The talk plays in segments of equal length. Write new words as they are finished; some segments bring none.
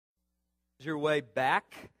Your way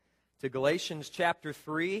back to Galatians chapter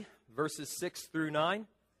 3, verses 6 through 9.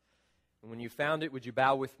 And when you found it, would you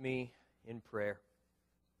bow with me in prayer?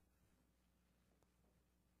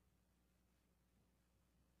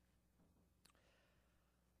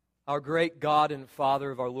 Our great God and Father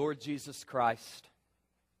of our Lord Jesus Christ,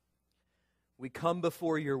 we come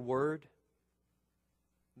before your word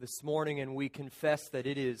this morning and we confess that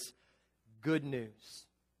it is good news.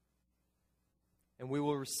 And we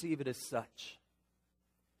will receive it as such.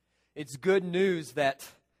 It's good news that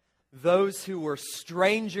those who were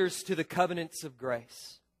strangers to the covenants of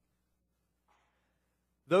grace,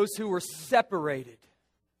 those who were separated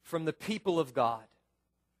from the people of God,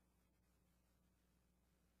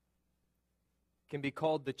 can be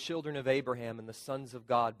called the children of Abraham and the sons of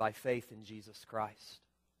God by faith in Jesus Christ.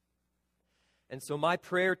 And so my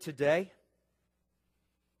prayer today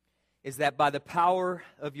is that by the power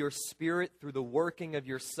of your Spirit, through the working of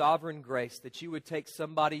your sovereign grace, that you would take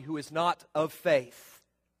somebody who is not of faith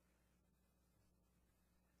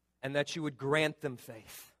and that you would grant them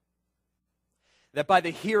faith. That by the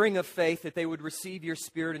hearing of faith, that they would receive your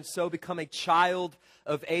Spirit and so become a child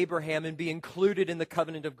of Abraham and be included in the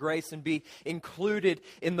covenant of grace and be included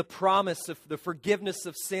in the promise of the forgiveness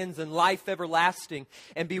of sins and life everlasting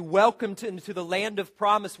and be welcomed into the land of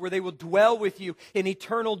promise where they will dwell with you in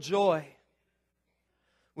eternal joy.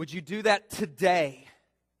 Would you do that today?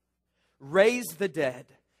 Raise the dead,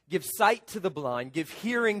 give sight to the blind, give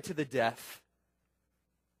hearing to the deaf.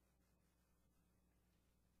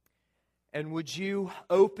 And would you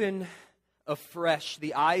open afresh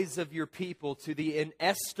the eyes of your people to the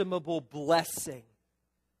inestimable blessing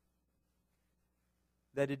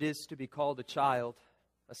that it is to be called a child,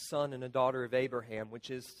 a son and a daughter of Abraham, which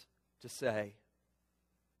is to say,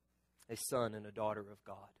 a son and a daughter of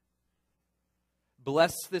God.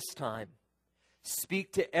 Bless this time.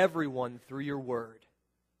 Speak to everyone through your word.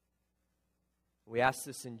 We ask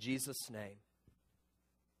this in Jesus' name.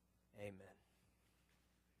 Amen.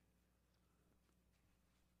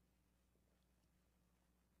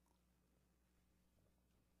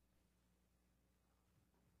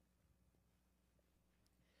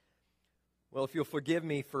 Well, if you'll forgive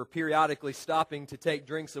me for periodically stopping to take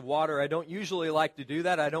drinks of water, I don't usually like to do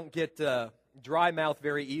that. I don't get dry mouth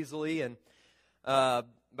very easily, but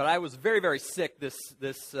I was very, very sick this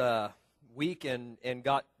week and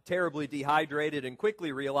got terribly dehydrated and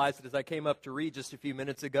quickly realized as I came up to read just a few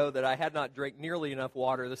minutes ago that I had not drank nearly enough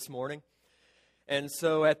water this morning. And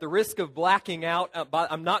so at the risk of blacking out,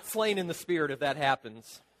 I'm not slain in the spirit if that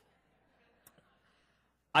happens.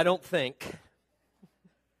 I don't think.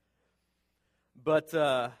 But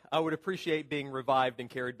I would appreciate being revived and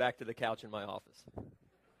carried back to the couch in my office.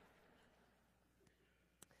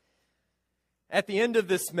 At the end of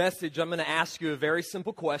this message, I'm going to ask you a very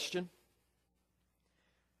simple question.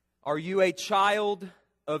 Are you a child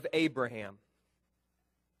of Abraham?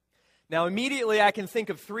 Now, immediately I can think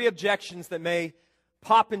of three objections that may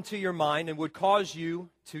pop into your mind and would cause you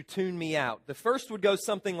to tune me out. The first would go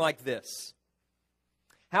something like this.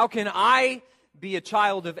 How can I be a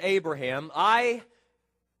child of Abraham? I,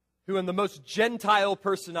 who am the most Gentile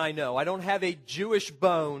person I know, I don't have a Jewish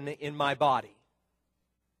bone in my body.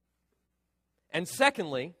 And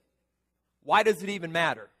secondly, why does it even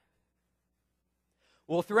matter?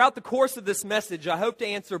 Well, throughout the course of this message, I hope to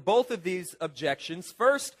answer both of these objections.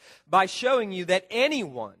 First, by showing you that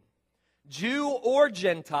anyone, Jew or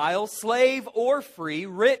Gentile, slave or free,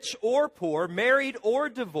 rich or poor, married or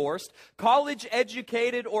divorced, college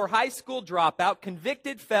educated or high school dropout,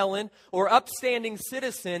 convicted felon or upstanding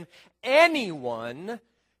citizen, anyone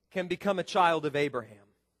can become a child of Abraham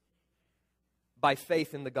by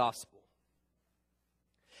faith in the gospel.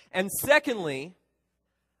 And secondly,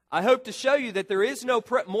 I hope to show you that there is no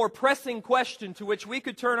more pressing question to which we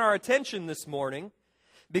could turn our attention this morning,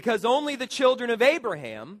 because only the children of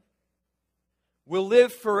Abraham will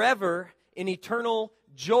live forever in eternal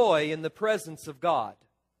joy in the presence of God.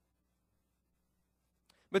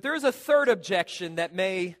 But there is a third objection that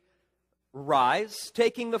may rise,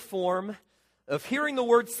 taking the form of hearing the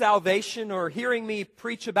word salvation or hearing me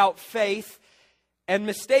preach about faith and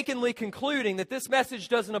mistakenly concluding that this message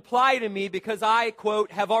doesn't apply to me because I,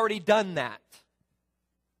 quote, have already done that.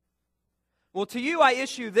 Well, to you I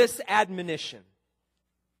issue this admonition.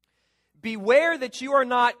 Beware that you are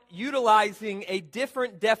not utilizing a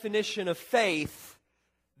different definition of faith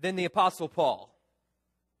than the Apostle Paul.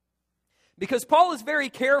 Because Paul is very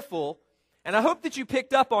careful, and I hope that you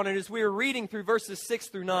picked up on it as we were reading through verses 6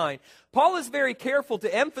 through 9. Paul is very careful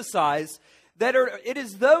to emphasize that it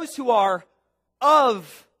is those who are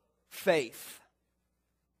of faith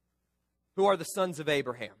who are the sons of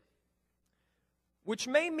Abraham. which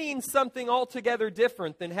may mean something altogether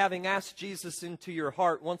different than having asked Jesus into your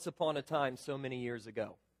heart once upon a time so many years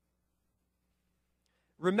ago.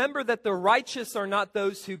 Remember that the righteous are not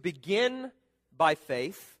those who begin by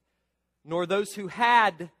faith, nor those who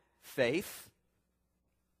had faith.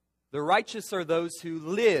 The righteous are those who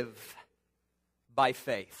live by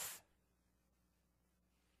faith.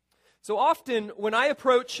 So often, when I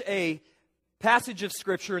approach a passage of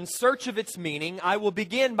Scripture in search of its meaning, I will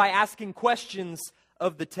begin by asking questions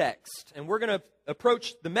of the text. And we're going to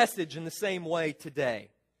approach the message in the same way today.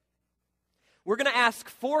 We're going to ask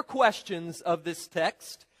 4 questions of this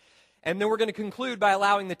text, and then we're going to conclude by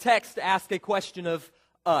allowing the text to ask a question of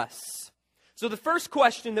us. So the first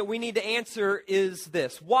question that we need to answer is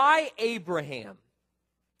this: why Abraham?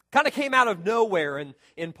 Kind of came out of nowhere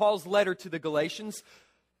in Paul's letter to the Galatians.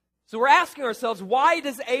 So we're asking ourselves, why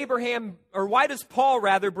does Paul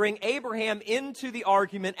bring Abraham into the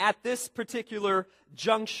argument at this particular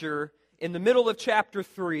juncture in the middle of chapter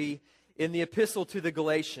 3 in the epistle to the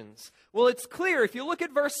Galatians? Well, it's clear, if you look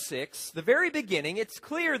at verse 6, the very beginning, it's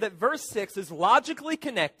clear that verse 6 is logically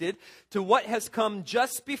connected to what has come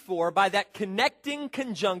just before by that connecting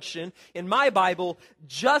conjunction in my Bible,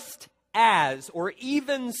 just as, or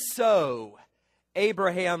even so,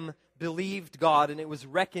 Abraham believed God, and it was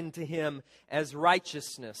reckoned to him as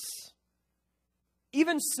righteousness.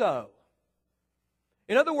 Even so.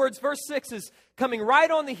 In other words, verse 6 is coming right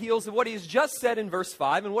on the heels of what he's just said in verse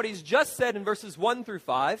 5 and what he's just said in verses 1 through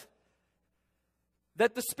 5,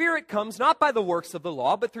 that the Spirit comes not by the works of the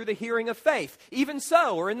law, but through the hearing of faith. Even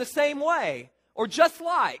so, or in the same way, or just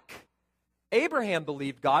like, Abraham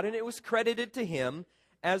believed God, and it was credited to him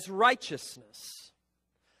as righteousness.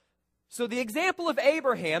 So the example of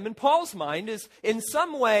Abraham, in Paul's mind, is in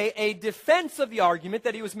some way a defense of the argument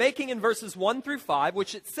that he was making in verses 1 through 5,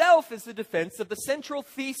 which itself is the defense of the central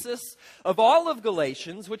thesis of all of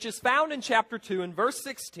Galatians, which is found in chapter 2 and verse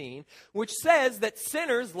 16, which says that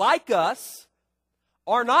sinners like us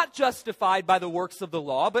are not justified by the works of the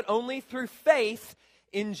law, but only through faith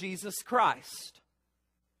in Jesus Christ.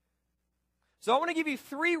 So I want to give you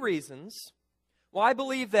 3 reasons why I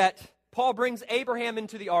believe that Paul brings Abraham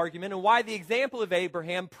into the argument and why the example of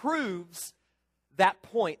Abraham proves that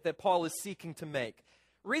point that Paul is seeking to make.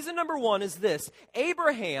 Reason number 1 is this: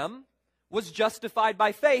 Abraham was justified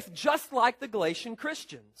by faith just like the Galatian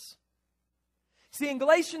Christians. See, in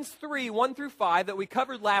Galatians 3, 1 through 5 that we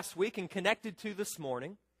covered last week and connected to this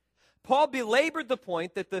morning, Paul belabored the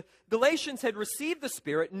point that the Galatians had received the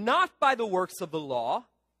Spirit not by the works of the law,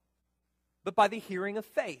 but by the hearing of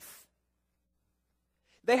faith.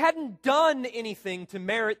 They hadn't done anything to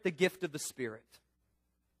merit the gift of the Spirit.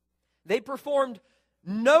 They performed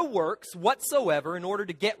no works whatsoever in order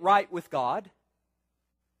to get right with God.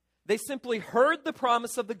 They simply heard the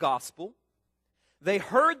promise of the gospel. They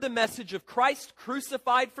heard the message of Christ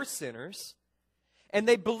crucified for sinners. And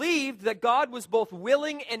they believed that God was both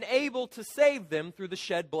willing and able to save them through the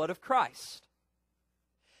shed blood of Christ.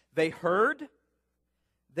 They heard,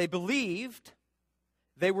 they believed,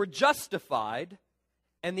 they were justified.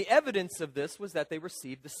 And the evidence of this was that they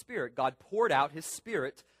received the Spirit. God poured out His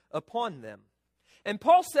Spirit upon them. And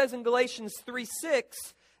Paul says in Galatians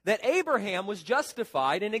 3:6 that Abraham was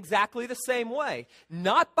justified in exactly the same way.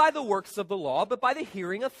 Not by the works of the law, but by the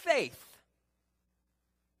hearing of faith.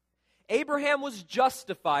 Abraham was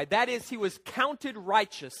justified. That is, he was counted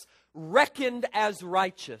righteous, reckoned as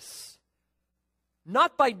righteous.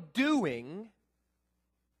 Not by doing,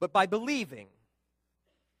 but by believing.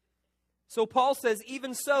 So Paul says,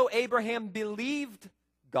 even so, Abraham believed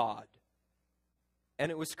God, and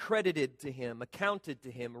it was credited to him, accounted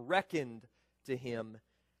to him, reckoned to him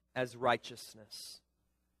as righteousness.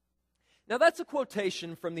 Now that's a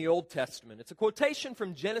quotation from the Old Testament. It's a quotation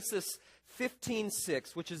from Genesis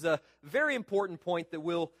 15:6, which is a very important point that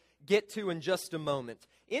we'll get to in just a moment.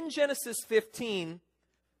 In Genesis 15,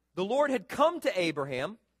 the Lord had come to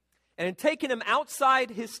Abraham and had taken him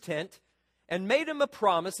outside his tent and made him a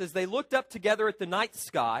promise as they looked up together at the night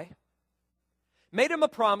sky, made him a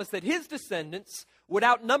promise that his descendants would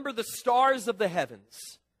outnumber the stars of the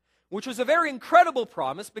heavens, which was a very incredible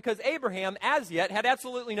promise because Abraham, as yet, had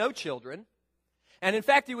absolutely no children. And in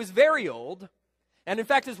fact, he was very old. And in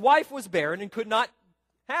fact, his wife was barren and could not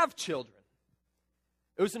have children.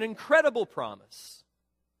 It was an incredible promise.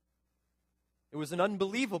 It was an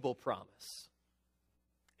unbelievable promise.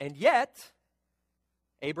 And yet,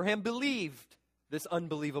 Abraham believed this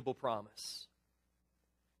unbelievable promise.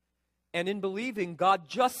 And in believing, God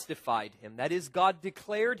justified him. That is, God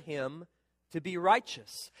declared him to be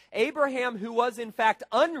righteous. Abraham, who was in fact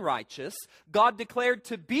unrighteous, God declared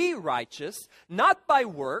to be righteous, not by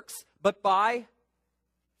works, but by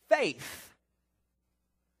faith.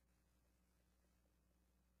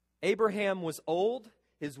 Abraham was old,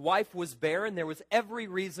 his wife was barren, there was every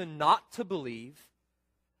reason not to believe.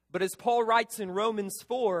 But as Paul writes in Romans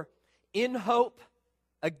 4, in hope,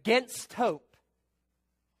 against hope,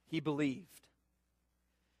 he believed.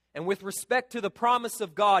 And with respect to the promise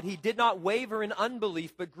of God, he did not waver in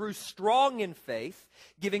unbelief, but grew strong in faith,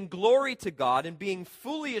 giving glory to God and being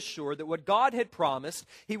fully assured that what God had promised,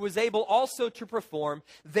 he was able also to perform.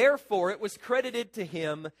 Therefore, it was credited to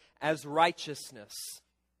him as righteousness.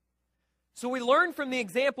 So we learn from the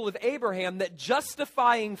example of Abraham that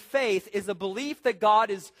justifying faith is a belief that God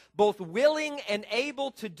is both willing and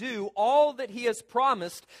able to do all that he has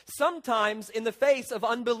promised, sometimes in the face of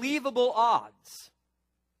unbelievable odds.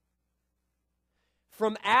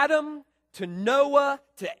 From Adam to Noah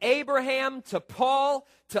to Abraham to Paul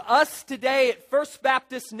to us today at First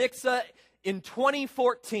Baptist Nixa in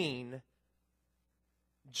 2014,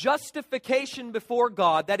 justification before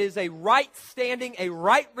God, that is a right standing, a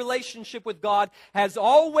right relationship with God, has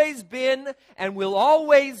always been and will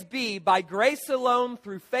always be by grace alone,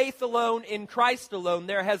 through faith alone, in Christ alone.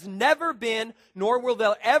 There has never been, nor will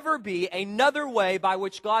there ever be, another way by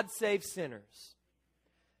which God saves sinners.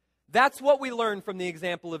 That's what we learn from the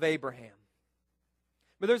example of Abraham.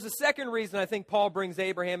 But there's a second reason I think Paul brings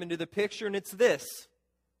Abraham into the picture, and it's this.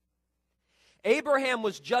 Abraham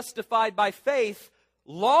was justified by faith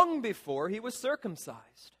long before he was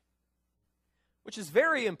circumcised, which is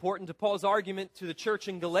very important to Paul's argument to the church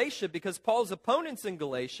in Galatia, because Paul's opponents in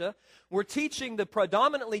Galatia were teaching the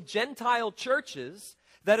predominantly Gentile churches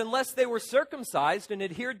that unless they were circumcised and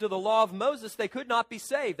adhered to the law of Moses, they could not be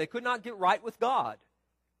saved. They could not get right with God.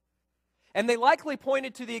 And they likely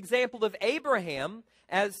pointed to the example of Abraham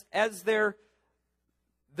as their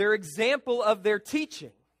example of their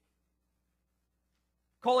teaching,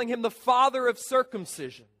 calling him the father of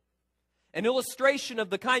circumcision, an illustration of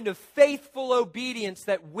the kind of faithful obedience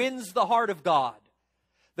that wins the heart of God,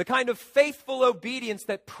 the kind of faithful obedience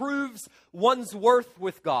that proves one's worth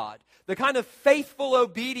with God, the kind of faithful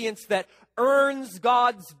obedience that earns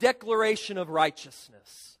God's declaration of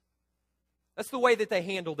righteousness. That's the way that they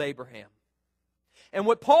handled Abraham. And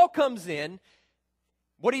what Paul comes in,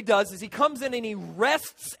 what he does is he comes in and he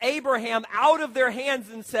wrests Abraham out of their hands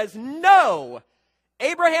and says, no,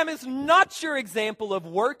 Abraham is not your example of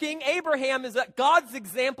working. Abraham is God's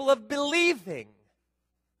example of believing.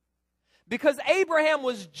 Because Abraham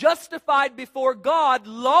was justified before God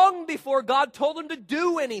long before God told him to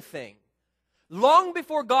do anything. Long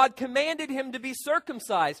before God commanded him to be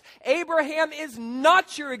circumcised. Abraham is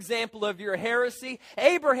not your example of your heresy.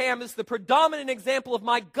 Abraham is the predominant example of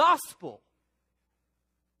my gospel.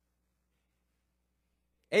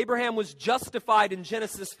 Abraham was justified in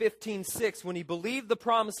Genesis 15:6 when he believed the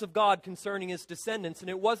promise of God concerning his descendants. And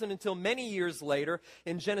it wasn't until many years later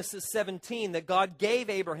in Genesis 17 that God gave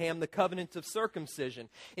Abraham the covenant of circumcision.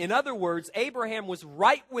 In other words, Abraham was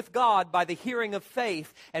right with God by the hearing of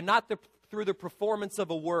faith and not through the performance of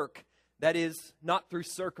a work, that is, not through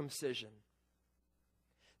circumcision.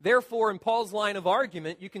 Therefore, in Paul's line of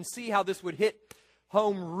argument, you can see how this would hit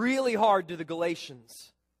home really hard to the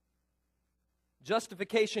Galatians.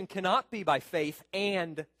 Justification cannot be by faith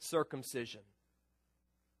and circumcision,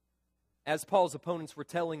 as Paul's opponents were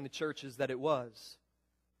telling the churches that it was.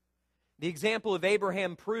 The example of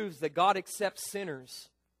Abraham proves that God accepts sinners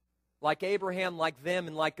like Abraham, like them,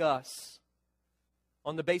 and like us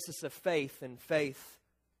on the basis of faith and faith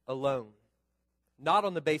alone. Not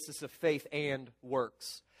on the basis of faith and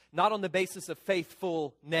works. Not on the basis of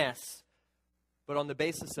faithfulness, but on the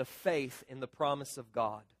basis of faith in the promise of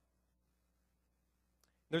God.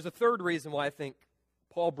 There's a third reason why I think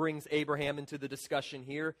Paul brings Abraham into the discussion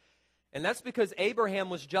here, and that's because Abraham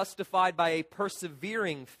was justified by a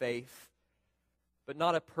persevering faith, but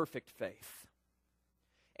not a perfect faith.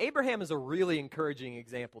 Abraham is a really encouraging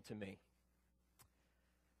example to me.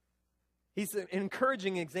 He's an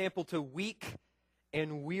encouraging example to weak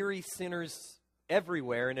and weary sinners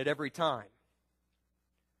everywhere and at every time.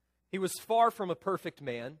 He was far from a perfect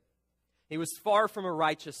man. He was far from a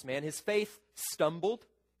righteous man. His faith stumbled,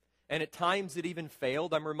 and at times it even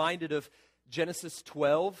failed. I'm reminded of Genesis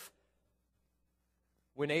 12,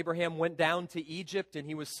 when Abraham went down to Egypt and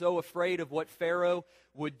he was so afraid of what Pharaoh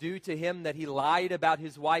would do to him that he lied about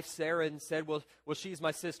his wife Sarah and said, well, she's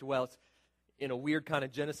my sister. Well, it's in a weird kind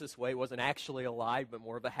of Genesis way. It wasn't actually a lie, but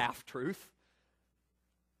more of a half-truth.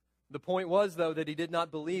 The point was, though, that he did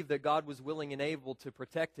not believe that God was willing and able to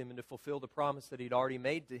protect him and to fulfill the promise that he'd already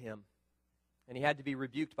made to him. And he had to be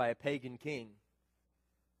rebuked by a pagan king.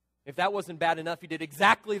 If that wasn't bad enough, he did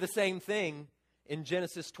exactly the same thing in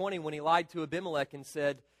Genesis 20 when he lied to Abimelech and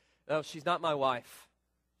said, Oh, she's not my wife.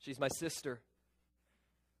 She's my sister.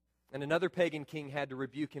 And another pagan king had to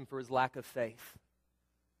rebuke him for his lack of faith.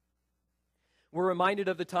 We're reminded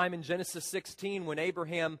of the time in Genesis 16 when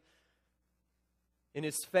Abraham, in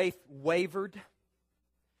his faith, wavered,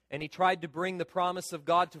 and he tried to bring the promise of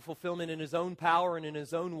God to fulfillment in his own power and in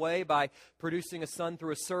his own way by producing a son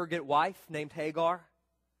through a surrogate wife named Hagar.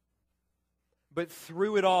 But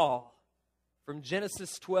through it all, from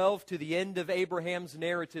Genesis 12 to the end of Abraham's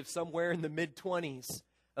narrative, somewhere in the mid-20s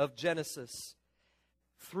of Genesis,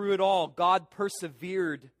 through it all, God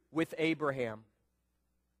persevered with Abraham.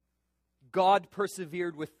 God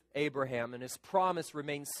persevered with Abraham, and his promise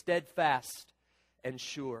remained steadfast and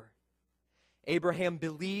sure. Abraham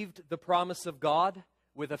believed the promise of God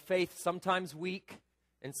with a faith sometimes weak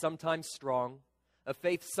and sometimes strong, a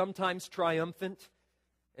faith sometimes triumphant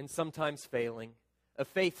and sometimes failing, a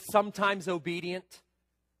faith sometimes obedient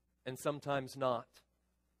and sometimes not,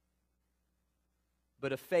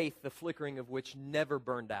 but a faith the flickering of which never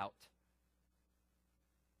burned out.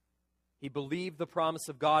 He believed the promise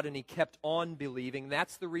of God and he kept on believing.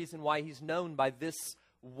 That's the reason why he's known by this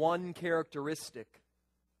one characteristic.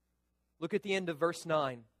 Look at the end of verse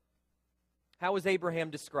 9. How is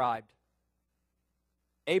Abraham described?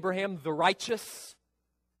 Abraham the righteous,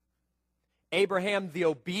 Abraham the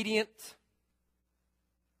obedient,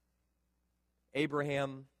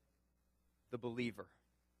 Abraham the believer.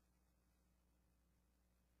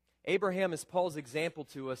 Abraham is Paul's example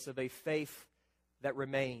to us of a faith that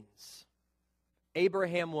remains.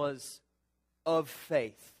 Abraham was of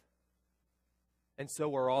faith, and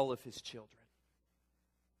so are all of his children.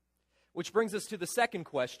 Which brings us to the second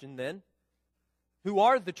question then. Who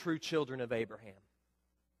are the true children of Abraham?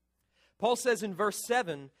 Paul says in verse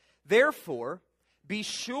 7, "Therefore, be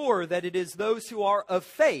sure that it is those who are of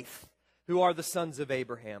faith who are the sons of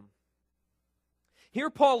Abraham." Here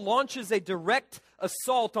Paul launches a direct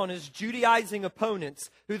assault on his Judaizing opponents,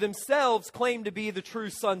 who themselves claim to be the true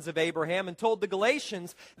sons of Abraham, and told the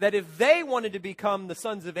Galatians that if they wanted to become the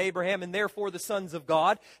sons of Abraham and therefore the sons of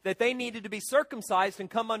God, that they needed to be circumcised and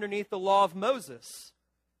come underneath the law of Moses.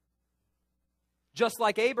 Just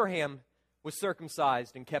like Abraham was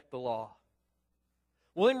circumcised and kept the law.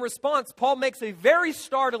 Well, in response, Paul makes a very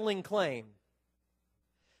startling claim.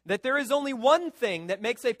 That there is only one thing that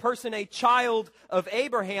makes a person a child of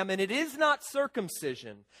Abraham, and it is not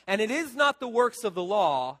circumcision, and it is not the works of the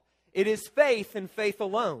law. It is faith and faith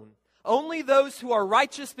alone. Only those who are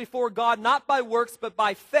righteous before God, not by works, but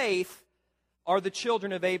by faith, are the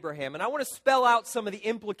children of Abraham. And I want to spell out some of the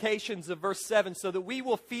implications of verse 7 so that we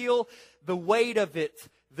will feel the weight of it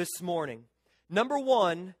this morning. Number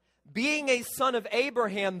one, being a son of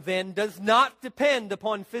Abraham then does not depend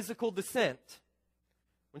upon physical descent.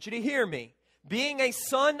 I want you to hear me. Being a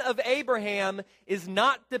son of Abraham is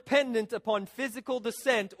not dependent upon physical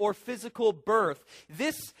descent or physical birth.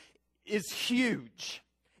 This is huge.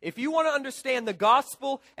 If you want to understand the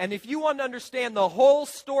gospel, and if you want to understand the whole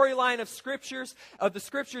storyline of the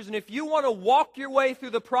scriptures, and if you want to walk your way through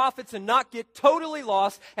the prophets and not get totally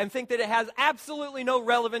lost and think that it has absolutely no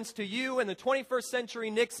relevance to you in the 21st century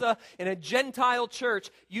Nixa in a Gentile church,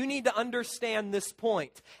 you need to understand this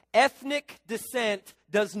point. Ethnic descent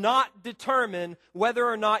does not determine whether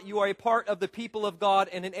or not you are a part of the people of God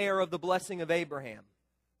and an heir of the blessing of Abraham.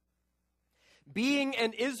 Being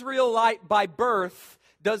an Israelite by birth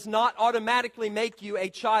does not automatically make you a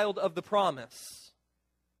child of the promise.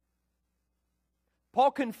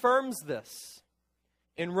 Paul confirms this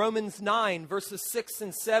in Romans 9, verses 6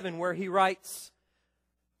 and 7, where he writes,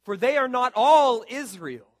 "For they are not all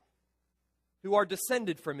Israel who are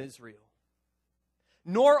descended from Israel,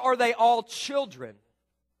 nor are they all children,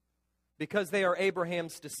 because they are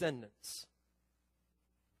Abraham's descendants."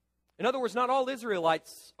 In other words, not all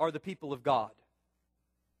Israelites are the people of God.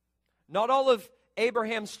 Not all of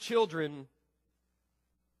Abraham's children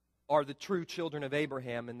are the true children of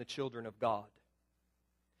Abraham and the children of God.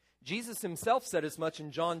 Jesus himself said as much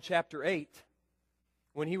in John chapter 8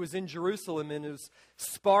 when he was in Jerusalem and was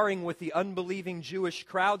sparring with the unbelieving Jewish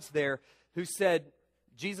crowds there, who said,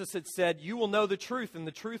 Jesus had said, "You will know the truth and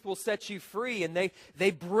the truth will set you free." And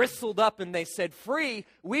they bristled up and they said, "Free?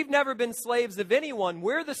 We've never been slaves of anyone.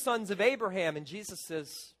 We're the sons of Abraham." And Jesus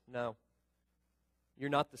says, "No, you're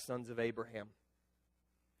not the sons of Abraham.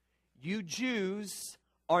 You Jews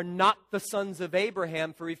are not the sons of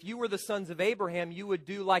Abraham, for if you were the sons of Abraham, you would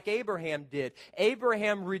do like Abraham did.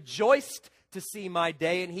 Abraham rejoiced to see my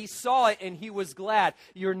day, and he saw it, and he was glad.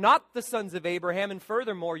 You're not the sons of Abraham, and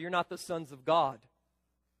furthermore, you're not the sons of God.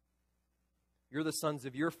 You're the sons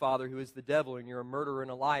of your father, who is the devil, and you're a murderer and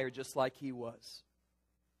a liar just like he was."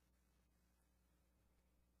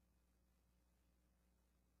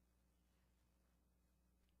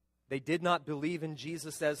 They did not believe in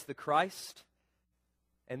Jesus as the Christ,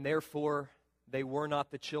 and therefore they were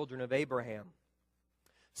not the children of Abraham.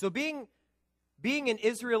 So being an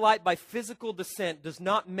Israelite by physical descent does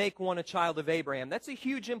not make one a child of Abraham. That's a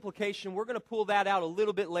huge implication. We're going to pull that out a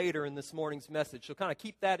little bit later in this morning's message. So kind of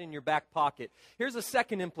keep that in your back pocket. Here's a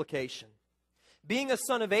second implication. Being a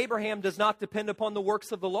son of Abraham does not depend upon the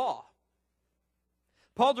works of the law.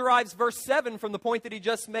 Paul derives verse 7 from the point that he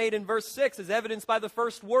just made in verse 6 as evidenced by the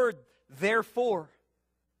first word, therefore.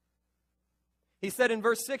 He said in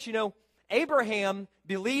verse 6, Abraham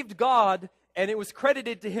believed God and it was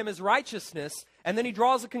credited to him as righteousness. And then he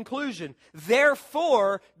draws a conclusion.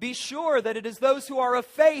 Therefore, be sure that it is those who are of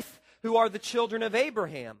faith who are the children of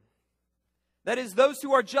Abraham. That is, those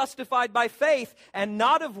who are justified by faith and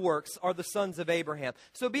not of works are the sons of Abraham.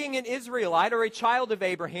 So being an Israelite or a child of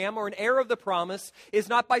Abraham or an heir of the promise is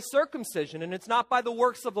not by circumcision and it's not by the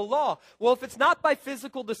works of the law. Well, if it's not by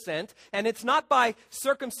physical descent and it's not by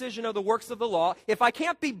circumcision of the works of the law, if I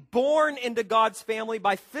can't be born into God's family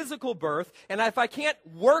by physical birth, and if I can't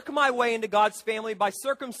work my way into God's family by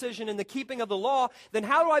circumcision and the keeping of the law, then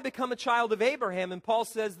how do I become a child of Abraham? And Paul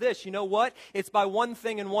says this, you know what? It's by one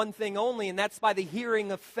thing and one thing only, and that's by the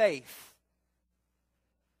hearing of faith.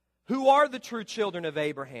 Who are the true children of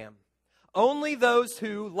Abraham? Only those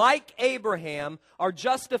who, like Abraham, are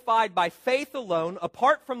justified by faith alone,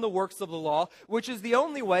 apart from the works of the law, which is the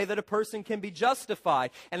only way that a person can be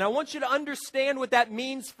justified. And I want you to understand what that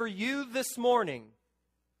means for you this morning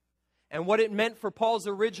and what it meant for Paul's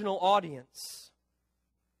original audience.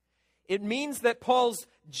 It means that Paul's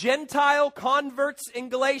Gentile converts in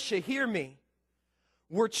Galatia, hear me,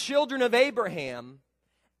 were children of Abraham,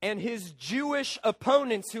 and his Jewish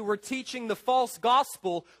opponents who were teaching the false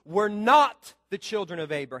gospel were not the children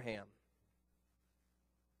of Abraham.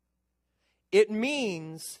 It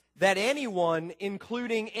means that anyone,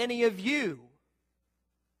 including any of you,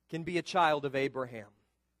 can be a child of Abraham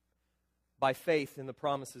by faith in the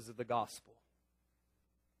promises of the gospel.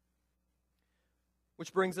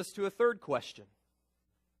 Which brings us to a third question.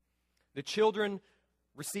 The children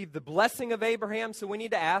received the blessing of Abraham, so we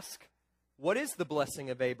need to ask, what is the blessing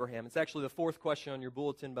of Abraham? It's actually the fourth question on your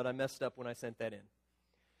bulletin, but I messed up when I sent that in.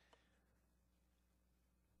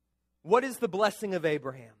 What is the blessing of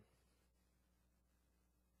Abraham?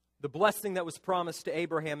 The blessing that was promised to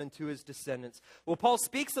Abraham and to his descendants. Well, Paul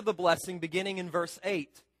speaks of the blessing beginning in verse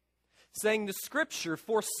 8, saying the Scripture,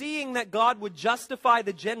 foreseeing that God would justify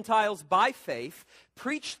the Gentiles by faith,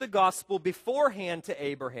 preached the gospel beforehand to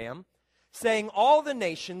Abraham, saying, all the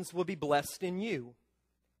nations will be blessed in you.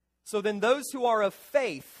 So then those who are of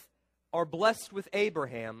faith are blessed with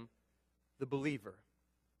Abraham, the believer.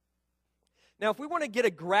 Now, if we want to get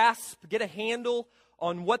a grasp, get a handle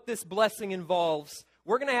on what this blessing involves,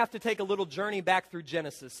 we're going to have to take a little journey back through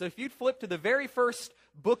Genesis. So if you'd flip to the very first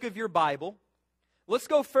book of your Bible, let's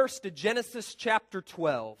go first to Genesis chapter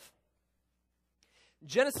 12.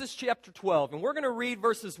 Genesis chapter 12, and we're going to read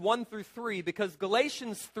verses 1 through 3 because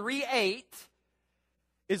Galatians 3:8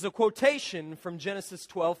 is a quotation from Genesis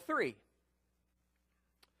 12:3.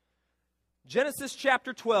 Genesis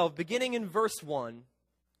chapter 12, beginning in verse 1,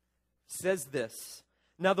 says this,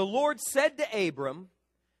 Now the Lord said to Abram,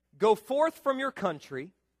 Go forth from your country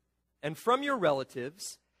and from your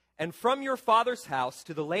relatives and from your father's house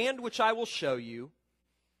to the land which I will show you,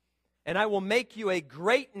 and I will make you a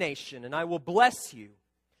great nation, and I will bless you.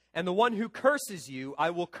 And the one who curses you, I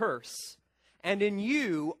will curse. And in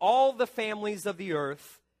you, all the families of the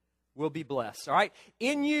earth will be blessed. All right?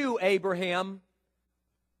 In you, Abraham,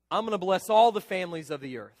 I'm going to bless all the families of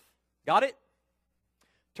the earth. Got it?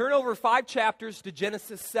 Turn over 5 chapters to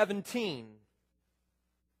Genesis 17.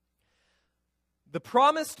 The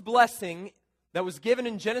promised blessing that was given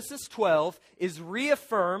in Genesis 12 is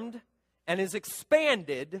reaffirmed and is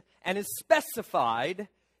expanded and is specified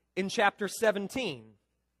in chapter 17,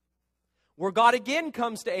 where God again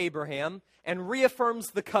comes to Abraham and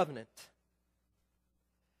reaffirms the covenant.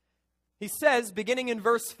 He says, beginning in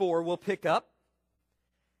verse 4, we'll pick up,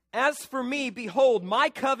 As for me, behold, my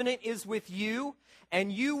covenant is with you,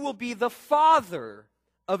 and you will be the father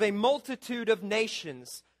of a multitude of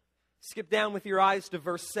nations. Skip down with your eyes to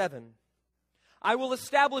verse 7. I will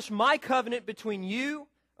establish my covenant between you,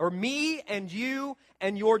 or me and you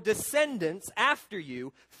and your descendants after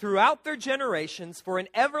you throughout their generations for an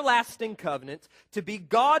everlasting covenant to be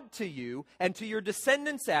God to you and to your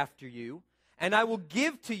descendants after you. And I will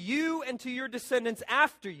give to you and to your descendants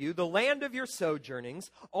after you the land of your sojournings,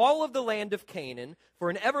 all of the land of Canaan, for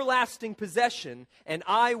an everlasting possession, and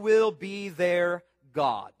I will be their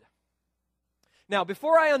God. Now,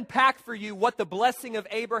 before I unpack for you what the blessing of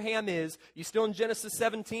Abraham is, you still in Genesis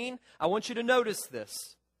 17? I want you to notice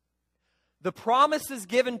this. The promise is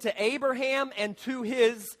given to Abraham and to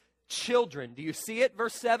his children. Do you see it?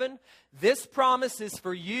 Verse 7. This promise is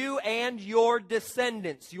for you and your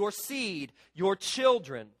descendants, your seed, your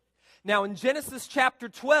children. Now, in Genesis chapter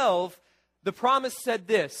 12, the promise said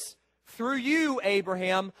this: through you,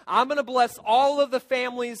 Abraham, I'm going to bless all of the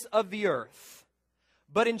families of the earth.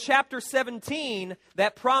 But in chapter 17,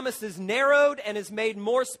 that promise is narrowed and is made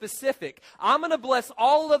more specific. I'm going to bless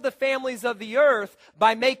all of the families of the earth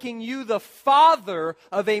by making you the father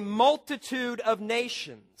of a multitude of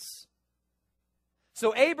nations.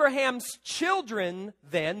 So Abraham's children,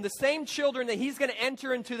 then, the same children that he's going to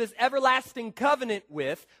enter into this everlasting covenant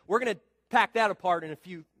with, we're going to pack that apart in a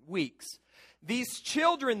few weeks. These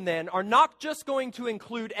children, then, are not just going to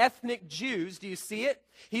include ethnic Jews. Do you see it?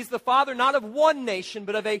 He's the father not of one nation,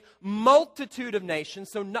 but of a multitude of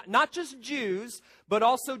nations. So not just Jews, but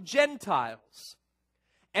also Gentiles.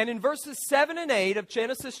 And in verses 7 and 8 of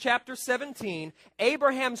Genesis chapter 17,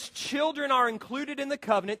 Abraham's children are included in the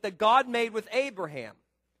covenant that God made with Abraham.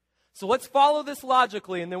 So let's follow this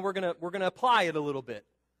logically, and then we're gonna apply it a little bit.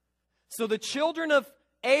 So the children of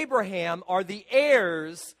Abraham are the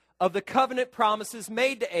heirs of the covenant promises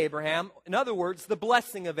made to Abraham. In other words, the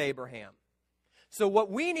blessing of Abraham. So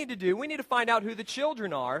what we need to do, we need to find out who the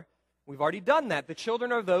children are. We've already done that. The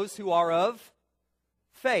children are those who are of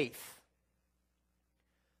faith.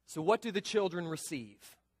 So what do the children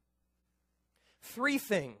receive? 3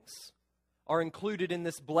 things are included in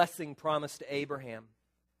this blessing promised to Abraham.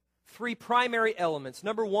 3 primary elements.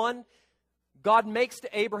 Number 1, God makes to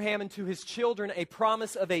Abraham and to his children a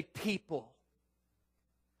promise of a people.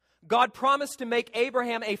 God promised to make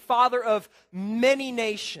Abraham a father of many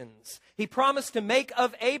nations. He promised to make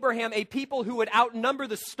of Abraham a people who would outnumber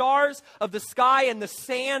the stars of the sky and the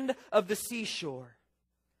sand of the seashore.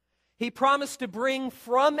 He promised to bring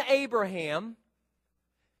from Abraham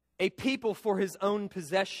a people for his own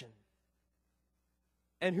possession.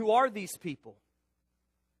 And who are these people?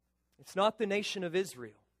 It's not the nation of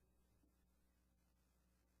Israel.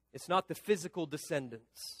 It's not the physical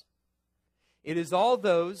descendants. It is all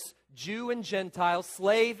those, Jew and Gentile,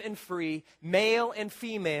 slave and free, male and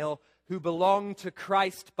female, who belong to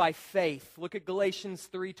Christ by faith. Look at Galatians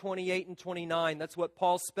 3:28 and 29. That's what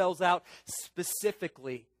Paul spells out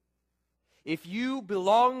specifically. If you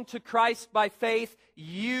belong to Christ by faith,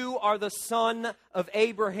 you are the son of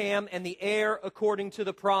Abraham and the heir according to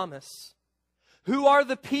the promise. Who are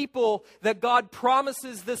the people that God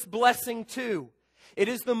promises this blessing to? It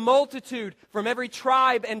is the multitude from every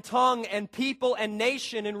tribe and tongue and people and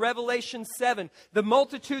nation in Revelation 7. The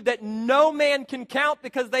multitude that no man can count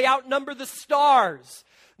because they outnumber the stars.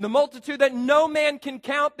 The multitude that no man can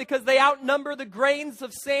count because they outnumber the grains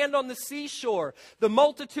of sand on the seashore. The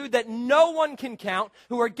multitude that no one can count,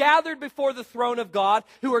 who are gathered before the throne of God,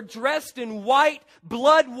 who are dressed in white,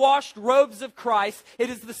 blood-washed robes of Christ. It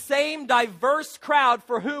is the same diverse crowd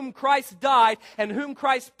for whom Christ died and whom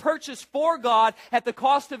Christ purchased for God at the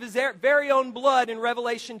cost of his very own blood in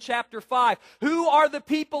Revelation chapter 5. Who are the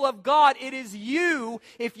people of God? It is you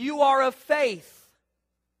if you are of faith.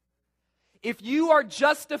 If you are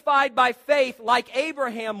justified by faith like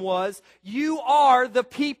Abraham was, you are the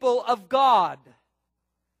people of God.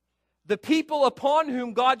 The people upon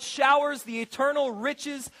whom God showers the eternal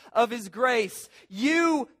riches of his grace.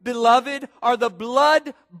 You, beloved, are the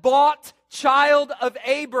blood-bought child of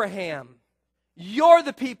Abraham. You're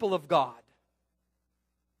the people of God.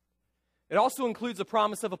 It also includes a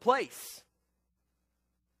promise of a place.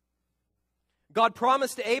 God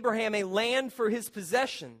promised to Abraham a land for his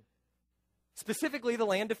possession. Specifically, the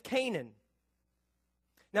land of Canaan.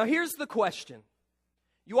 Now, here's the question.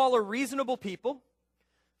 You all are reasonable people,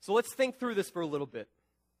 so let's think through this for a little bit.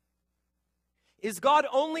 Is God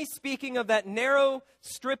only speaking of that narrow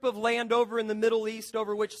strip of land over in the Middle East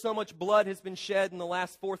over which so much blood has been shed in the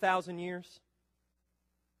last 4,000 years?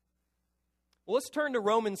 Well, let's turn to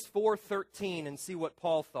Romans 4:13 and see what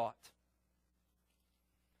Paul thought.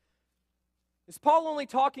 Is Paul only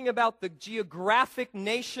talking about the geographic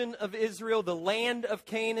nation of Israel, the land of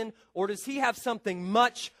Canaan, or does he have something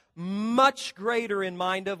much, much greater in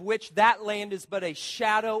mind, of which that land is but a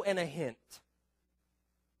shadow and a hint?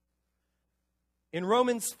 In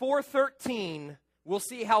Romans 4:13, we'll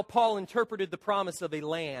see how Paul interpreted the promise of a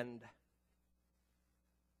land.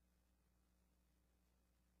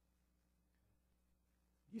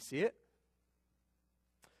 You see it?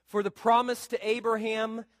 For the promise to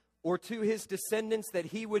Abraham or to his descendants that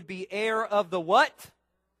he would be heir of the what?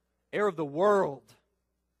 Heir of the world.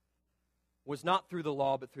 was not through the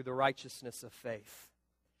law, but through the righteousness of faith.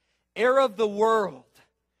 Heir of the world,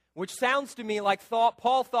 which sounds to me like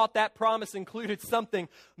Paul thought that promise included something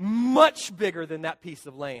much bigger than that piece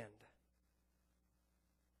of land.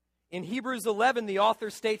 In Hebrews 11, the author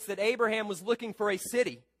states that Abraham was looking for a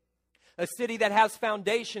city that has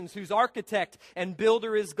foundations, whose architect and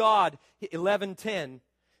builder is God, 11:10.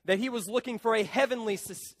 That he was looking for a heavenly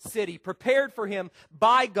city prepared for him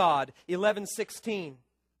by God, 11:16.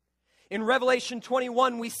 In Revelation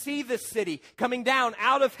 21, we see this city coming down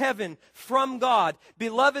out of heaven from God.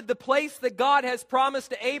 Beloved, the place that God has promised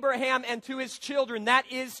to Abraham and to his children,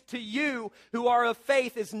 that is to you who are of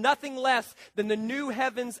faith, is nothing less than the new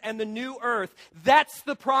heavens and the new earth. That's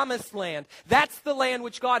the promised land. That's the land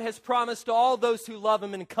which God has promised to all those who love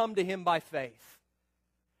him and come to him by faith.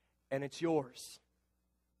 And it's yours.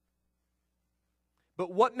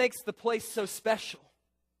 But what makes the place so special?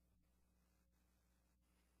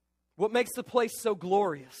 What makes the place so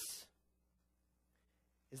glorious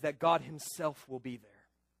is that God himself will be there.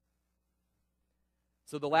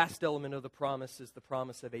 So the last element of the promise is the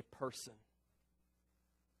promise of a person.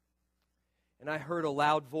 And I heard a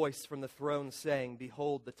loud voice from the throne saying,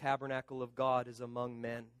 "Behold, the tabernacle of God is among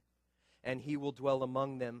men, and he will dwell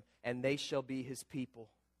among them, and they shall be his people.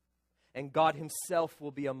 And God himself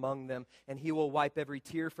will be among them, and he will wipe every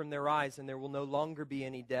tear from their eyes, and there will no longer be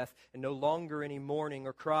any death, and no longer any mourning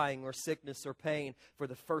or crying or sickness or pain, for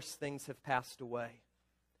the first things have passed away."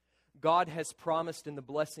 God has promised in the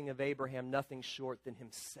blessing of Abraham nothing short than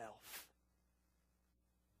himself.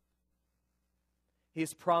 He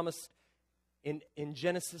has promised in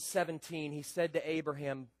Genesis 17, he said to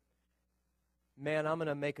Abraham, "Man, I'm going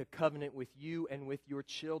to make a covenant with you and with your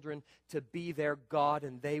children to be their God,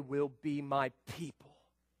 and they will be my people."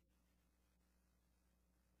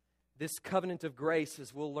 This covenant of grace,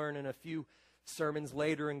 as we'll learn in a few sermons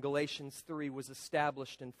later in Galatians 3, was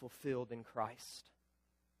established and fulfilled in Christ.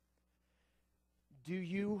 Do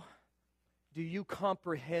you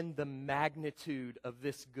comprehend the magnitude of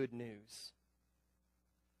this good news?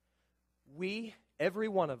 We, every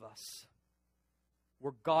one of us,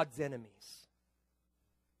 were God's enemies.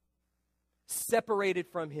 Separated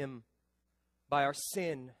from him by our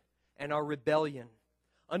sin and our rebellion,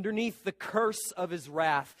 underneath the curse of his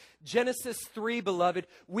wrath. Genesis 3, beloved,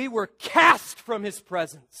 we were cast from his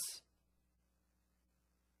presence.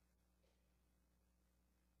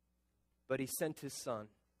 But he sent his Son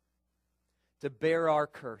to bear our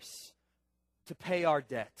curse, to pay our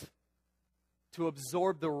debt, to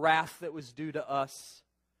absorb the wrath that was due to us,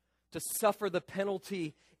 to suffer the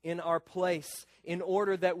penalty in our place, in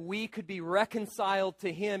order that we could be reconciled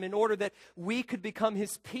to him, in order that we could become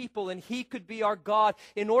his people and he could be our God,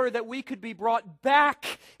 in order that we could be brought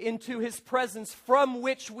back into his presence from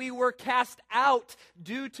which we were cast out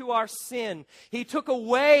due to our sin. He took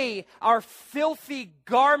away our filthy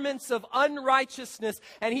garments of unrighteousness,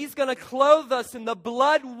 and he's going to clothe us in the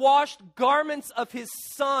blood-washed garments of his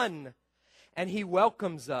Son. And he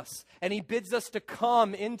welcomes us, and he bids us to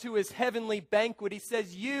come into his heavenly banquet. He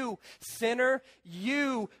says, "You sinner,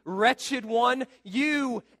 you wretched one,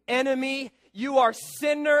 you enemy, you are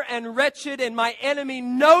sinner and wretched and my enemy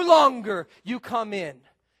no longer. You come in.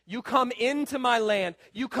 You come into my land.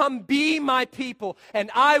 You come be my people,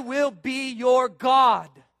 and I will be your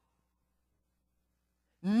God."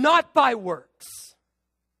 Not by works,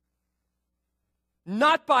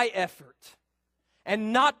 not by effort,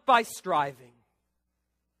 and not by striving,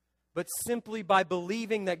 but simply by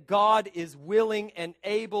believing that God is willing and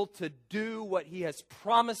able to do what he has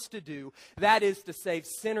promised to do. That is to save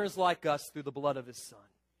sinners like us through the blood of his Son.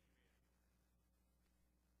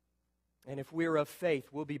 And if we're of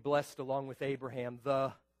faith, we'll be blessed along with Abraham,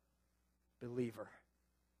 the believer.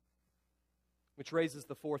 Which raises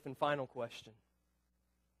the fourth and final question.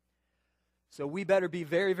 So we better be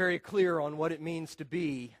very, very clear on what it means to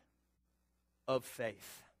be of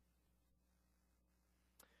faith.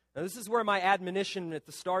 Now, this is where my admonition at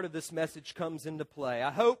the start of this message comes into play.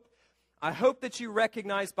 I hope that you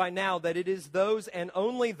recognize by now that it is those and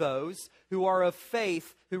only those who are of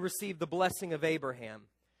faith who receive the blessing of Abraham.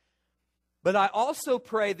 But I also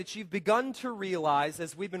pray that you've begun to realize,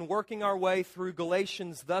 as we've been working our way through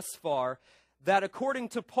Galatians thus far, that according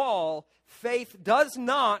to Paul, faith does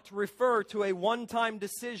not refer to a one-time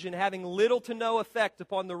decision having little to no effect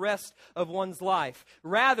upon the rest of one's life.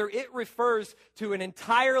 Rather, it refers to an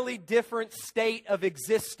entirely different state of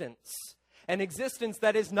existence. An existence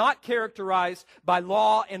that is not characterized by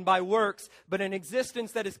law and by works, but an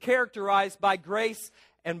existence that is characterized by grace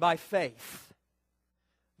and by faith.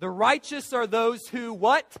 The righteous are those who,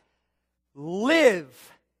 what?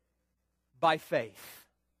 Live by faith.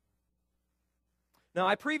 Now,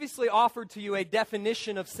 I previously offered to you a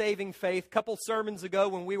definition of saving faith a couple sermons ago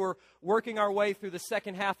when we were working our way through the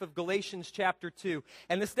second half of Galatians chapter 2.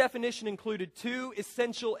 And this definition included two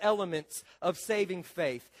essential elements of saving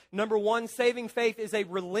faith. Number one, saving faith is a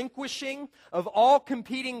relinquishing of all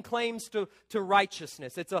competing claims to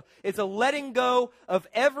righteousness. It's a letting go of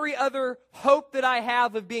every other hope that I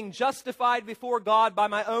have of being justified before God by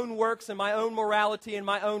my own works and my own morality and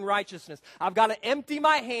my own righteousness. I've got to empty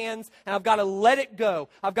my hands and I've got to let it go.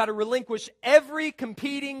 I've got to relinquish every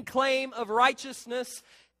competing claim of righteousness,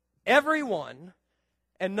 every one.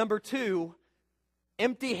 And number two,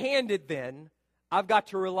 empty-handed then, I've got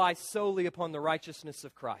to rely solely upon the righteousness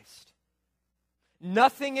of Christ.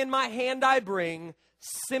 Nothing in my hand I bring,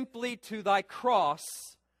 simply to thy cross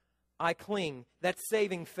I cling. That's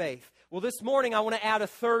saving faith. Well, this morning I want to add a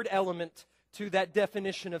third element to that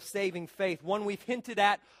definition of saving faith, one we've hinted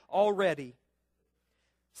at already.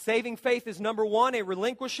 Saving faith is, number one, a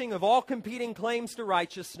relinquishing of all competing claims to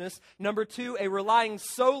righteousness. Number two, a relying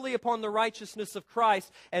solely upon the righteousness of Christ.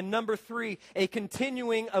 And number three, a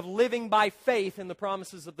continuing of living by faith in the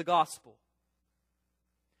promises of the gospel.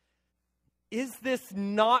 Is this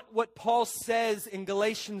not what Paul says in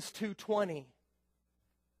Galatians 2:20?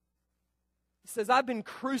 He says, I've been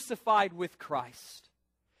crucified with Christ.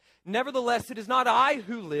 Nevertheless, it is not I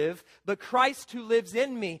who live, but Christ who lives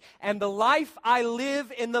in me. And the life I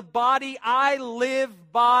live in the body, I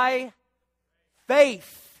live by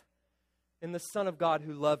faith in the Son of God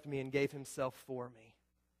who loved me and gave himself for me.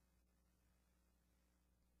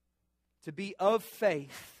 To be of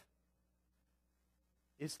faith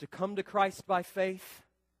is to come to Christ by faith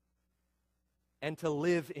and to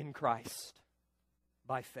live in Christ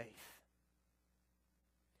by faith.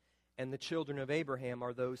 And the children of Abraham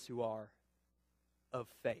are those who are of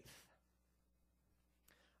faith.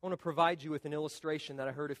 I want to provide you with an illustration that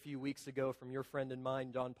I heard a few weeks ago from your friend and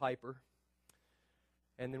mine, John Piper.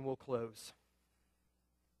 And then we'll close.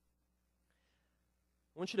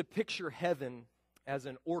 I want you to picture heaven as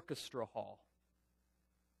an orchestra hall,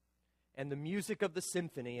 and the music of the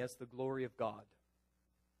symphony as the glory of God.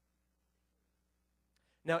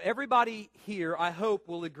 Now, everybody here, I hope,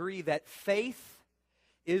 will agree that faith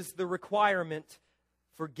is the requirement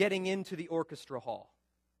for getting into the orchestra hall.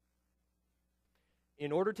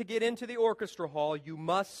 In order to get into the orchestra hall, you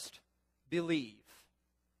must believe.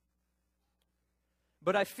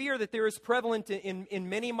 But I fear that there is prevalent in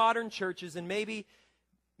many modern churches, and maybe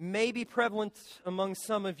prevalent among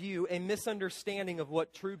some of you, a misunderstanding of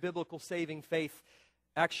what true biblical saving faith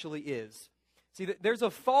actually is. See, there's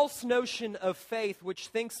a false notion of faith which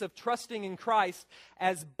thinks of trusting in Christ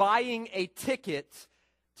as buying a ticket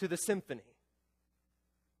to the symphony.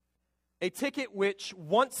 A ticket which,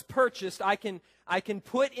 once purchased, I can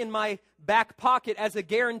put in my back pocket as a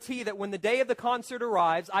guarantee that when the day of the concert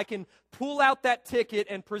arrives, I can pull out that ticket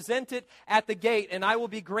and present it at the gate, and I will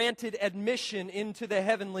be granted admission into the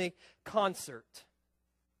heavenly concert.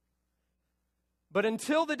 But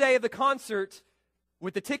until the day of the concert,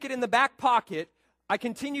 with the ticket in the back pocket, I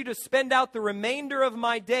continue to spend out the remainder of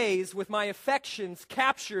my days with my affections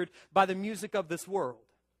captured by the music of this world.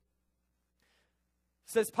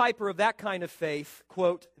 Says Piper of that kind of faith,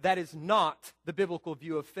 quote, that is not the biblical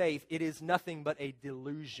view of faith. It is nothing but a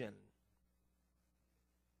delusion.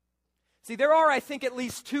 See, there are, I think, at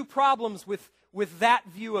least two problems with that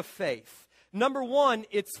view of faith. Number one,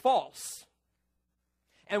 it's false.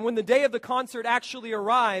 And when the day of the concert actually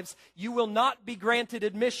arrives, you will not be granted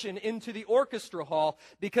admission into the orchestra hall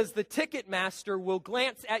because the ticket master will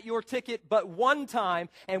glance at your ticket but one time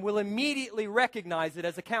and will immediately recognize it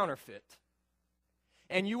as a counterfeit.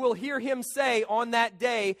 And you will hear him say on that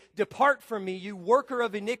day, "Depart from me, you worker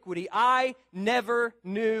of iniquity. I never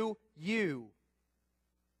knew you."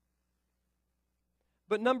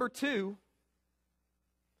 But number two,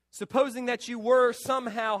 supposing that you were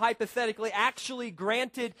somehow, hypothetically, actually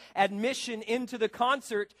granted admission into the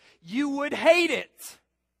concert, you would hate it.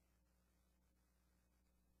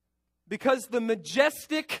 Because the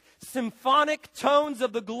majestic symphonic tones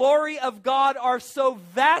of the glory of God are so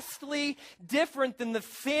vastly different than the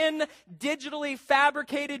thin, digitally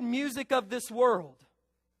fabricated music of this world.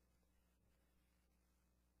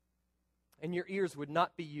 And your ears would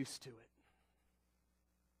not be used to it.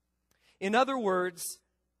 In other words,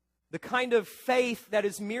 the kind of faith that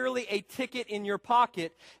is merely a ticket in your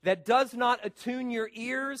pocket that does not attune your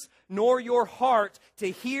ears nor your heart to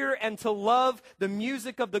hear and to love the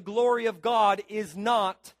music of the glory of God is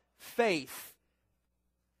not faith.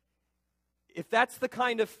 If that's the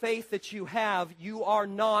kind of faith that you have, you are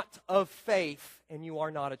not of faith and you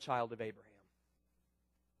are not a child of Abraham.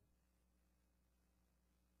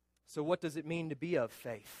 So what does it mean to be of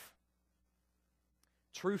faith?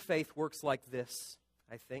 True faith works like this,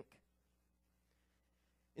 I think.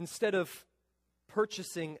 Instead of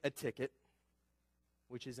purchasing a ticket,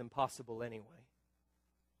 which is impossible anyway,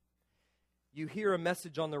 you hear a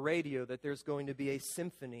message on the radio that there's going to be a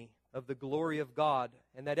symphony of the glory of God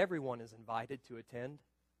and that everyone is invited to attend.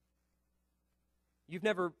 You've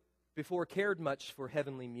never before cared much for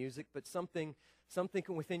heavenly music, but something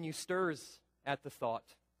within you stirs at the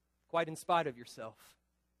thought, quite in spite of yourself.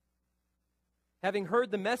 Having heard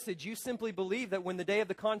the message, you simply believe that when the day of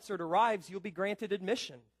the concert arrives, you'll be granted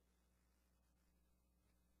admission.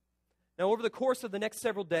 Now, over the course of the next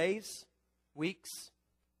several days, weeks,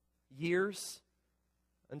 years,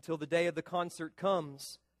 until the day of the concert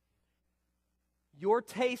comes, your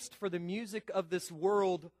taste for the music of this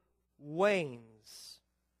world wanes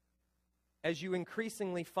as you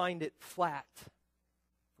increasingly find it flat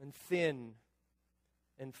and thin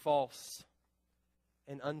and false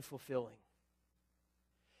and unfulfilling.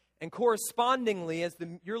 And correspondingly, as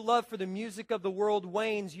your love for the music of the world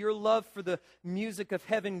wanes, your love for the music of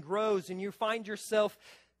heaven grows, and you find yourself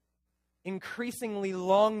increasingly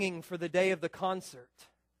longing for the day of the concert.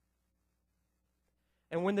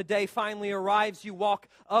 And when the day finally arrives, you walk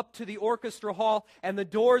up to the orchestra hall, and the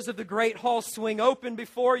doors of the great hall swing open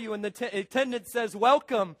before you, and the attendant says,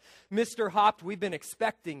 "Welcome, Mr. Hopt, we've been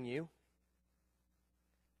expecting you.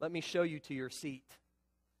 Let me show you to your seat."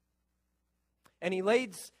 And he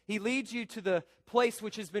leads you to the place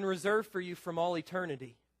which has been reserved for you from all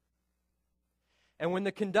eternity. And when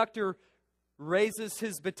the conductor raises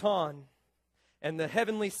his baton, and the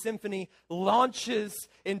heavenly symphony launches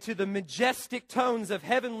into the majestic tones of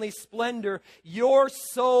heavenly splendor, your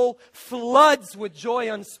soul floods with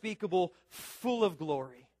joy unspeakable, full of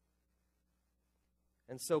glory.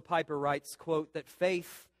 And so Piper writes, quote, that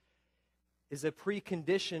faith is a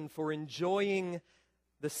precondition for enjoying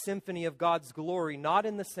the symphony of God's glory, not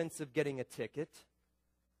in the sense of getting a ticket,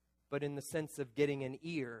 but in the sense of getting an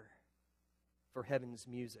ear for heaven's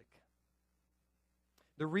music.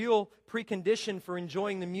 The real precondition for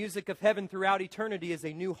enjoying the music of heaven throughout eternity is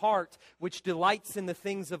a new heart which delights in the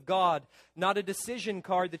things of God, not a decision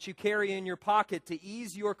card that you carry in your pocket to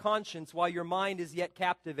ease your conscience while your mind is yet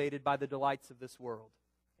captivated by the delights of this world.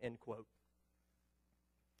 End quote.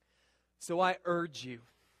 So I urge you,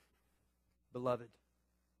 beloved,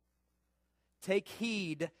 take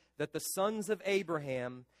heed that the sons of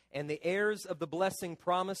Abraham and the heirs of the blessing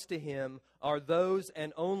promised to him are those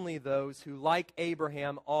and only those who, like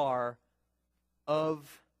Abraham, are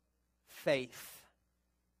of faith.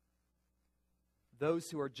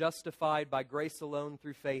 Those who are justified by grace alone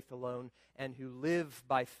through faith alone, and who live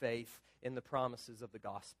by faith in the promises of the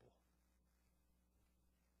gospel.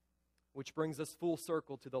 Which brings us full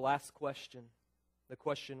circle to the last question, the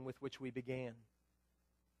question with which we began.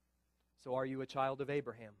 So are you a child of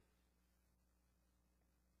Abraham?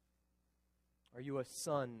 Are you a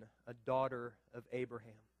son, a daughter of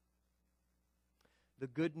Abraham? The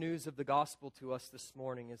good news of the gospel to us this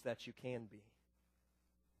morning is that you can be.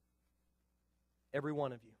 Every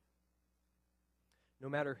one of you. No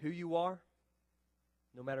matter who you are,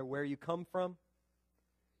 no matter where you come from,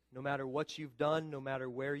 no matter what you've done, no matter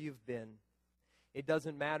where you've been. It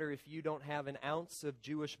doesn't matter if you don't have an ounce of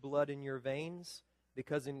Jewish blood in your veins,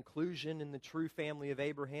 because inclusion in the true family of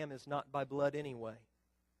Abraham is not by blood anyway.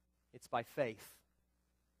 It's by faith,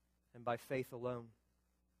 and by faith alone.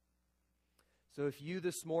 So if you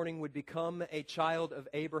this morning would become a child of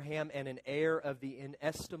Abraham and an heir of the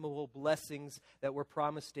inestimable blessings that were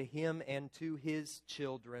promised to him and to his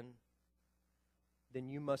children, then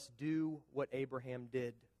you must do what Abraham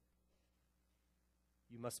did.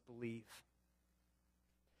 You must believe.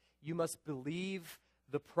 You must believe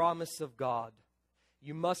the promise of God.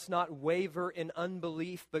 You must not waver in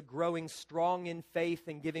unbelief, but growing strong in faith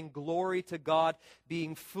and giving glory to God,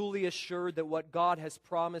 being fully assured that what God has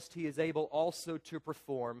promised He is able also to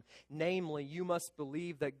perform. Namely, you must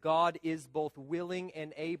believe that God is both willing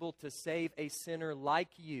and able to save a sinner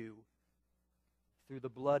like you through the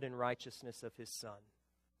blood and righteousness of His Son.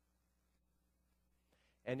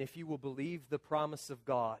 And if you will believe the promise of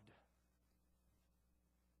God,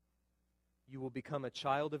 you will become a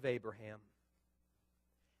child of Abraham.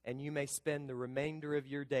 And you may spend the remainder of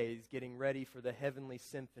your days getting ready for the heavenly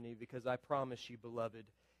symphony, because I promise you, beloved,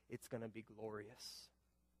 it's going to be glorious.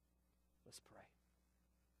 Let's pray.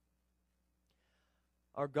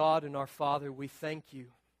 Our God and our Father, we thank you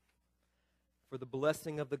for the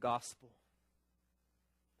blessing of the gospel.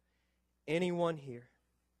 Anyone here,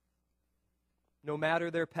 no matter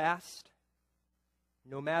their past,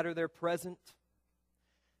 no matter their present,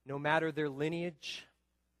 no matter their lineage,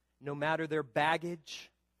 no matter their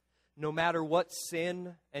baggage, no matter what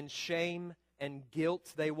sin and shame and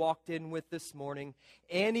guilt they walked in with this morning,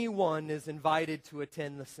 anyone is invited to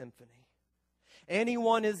attend the symphony.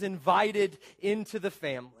 Anyone is invited into the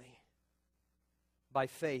family by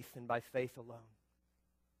faith and by faith alone.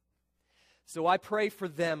 So I pray for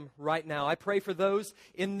them right now. I pray for those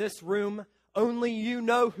in this room. Only you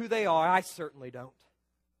know who they are. I certainly don't.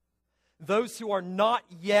 Those who are not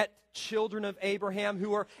yet children of Abraham,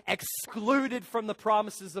 who are excluded from the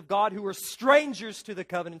promises of God, who are strangers to the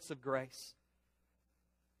covenants of grace.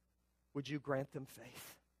 Would you grant them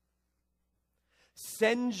faith?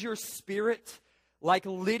 Send your Spirit, like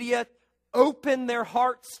Lydia, open their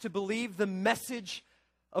hearts to believe the message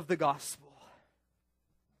of the gospel,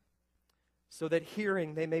 so that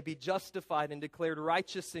hearing they may be justified and declared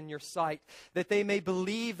righteous in your sight, that they may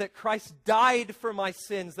believe that Christ died for my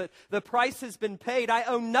sins, that the price has been paid, I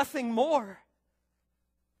owe nothing more.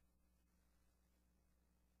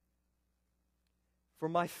 For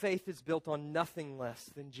my faith is built on nothing less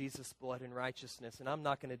than Jesus' blood and righteousness, and I'm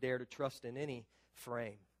not going to dare to trust in any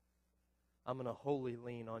frame. I'm going to wholly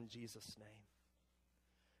lean on Jesus' name.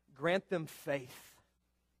 Grant them faith,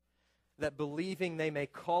 that believing they may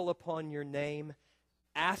call upon your name,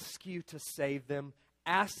 ask you to save them,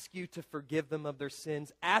 ask you to forgive them of their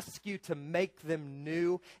sins, ask you to make them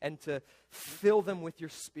new and to fill them with your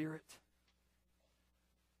Spirit.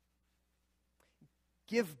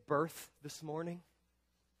 Give birth this morning.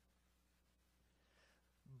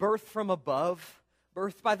 Birth from above,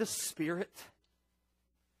 birth by the Spirit.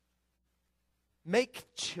 Make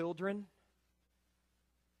children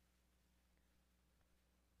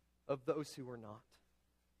of those who are not.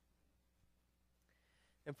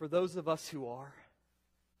 And for those of us who are,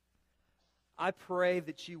 I pray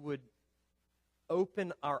that you would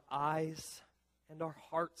open our eyes and our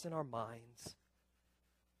hearts and our minds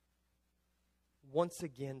once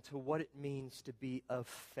again to what it means to be of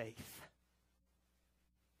faith.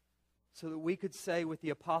 So that we could say with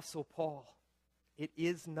the Apostle Paul, it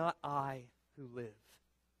is not I who live,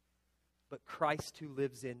 but Christ who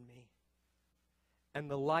lives in me.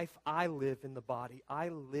 And the life I live in the body, I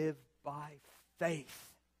live by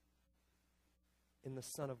faith in the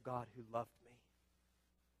Son of God who loved me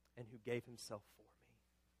and who gave himself for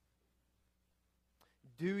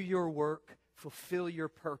me. Do your work, fulfill your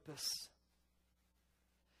purpose,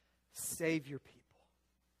 save your people.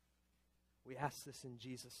 We ask this in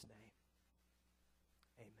Jesus' name.